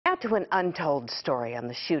Now to an untold story on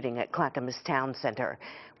the shooting at Clackamas Town Center.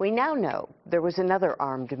 We now know there was another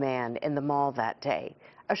armed man in the mall that day,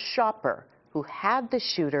 a shopper who had the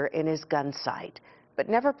shooter in his gun sight, but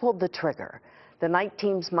never pulled the trigger. The night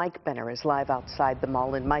team's Mike Benner is live outside the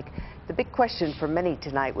mall. And Mike, the big question for many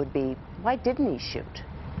tonight would be, why didn't he shoot?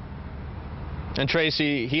 And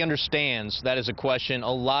Tracy, he understands that is a question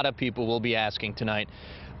a lot of people will be asking tonight.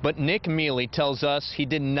 But Nick Meli tells us he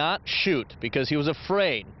did not shoot because he was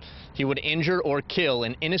afraid he would injure or kill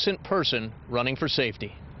an innocent person running for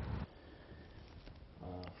safety.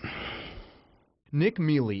 Nick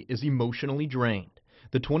Meli is emotionally drained.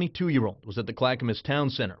 The 22-year-old was at the Clackamas Town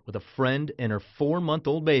Center with a friend and her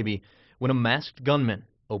 4-month-old baby when a masked gunman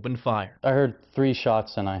opened fire. I heard 3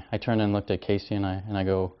 shots and I turned and looked at Casey and I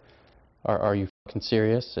go, are you fucking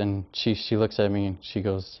serious? And she looks at me and she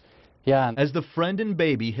goes, yeah. As the friend and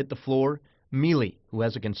baby hit the floor, Meli, who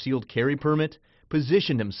has a concealed carry permit,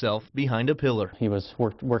 positioned himself behind a pillar. He was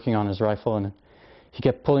working on his rifle and he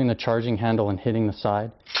kept pulling the charging handle and hitting the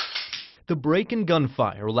side. The break in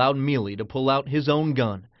gunfire allowed Meli to pull out his own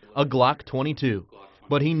gun, a Glock 22,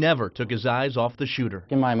 but he never took his eyes off the shooter.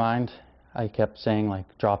 In my mind, I kept saying, like,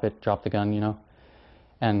 drop it, drop the gun, you know.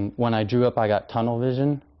 And when I drew up, I got tunnel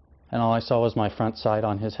vision, and all I saw was my front sight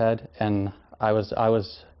on his head, and I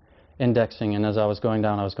was indexing, and as I was going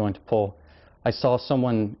down, I was going to pull. I saw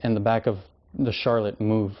someone in the back of the Charlotte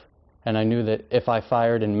move, and I knew that if I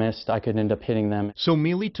fired and missed, I could end up hitting them. So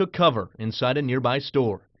Meli took cover inside a nearby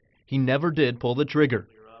store. He never did pull the trigger,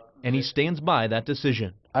 and he stands by that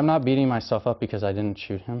decision. I'm not beating myself up because I didn't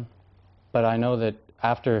shoot him, but I know that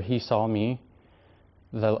after he saw me,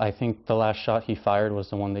 I think the last shot he fired was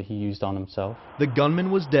the one that he used on himself. The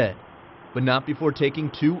gunman was dead, but not before taking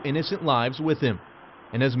 2 innocent lives with him,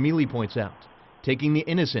 and as Meli points out, taking the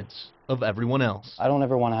innocence of everyone else. I don't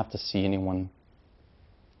ever want to have to see anyone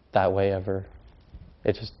that way ever.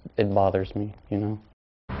 It bothers me, you know.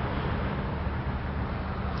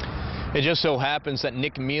 It just so happens that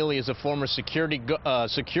Nick Meli is a former security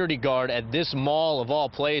guard at this mall of all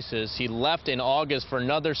places. He left in August for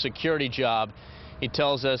another security job. He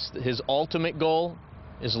tells us his ultimate goal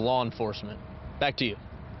is law enforcement. Back to you.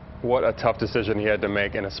 What a tough decision he had to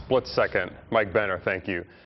make in a split second. Mike Benner, thank you.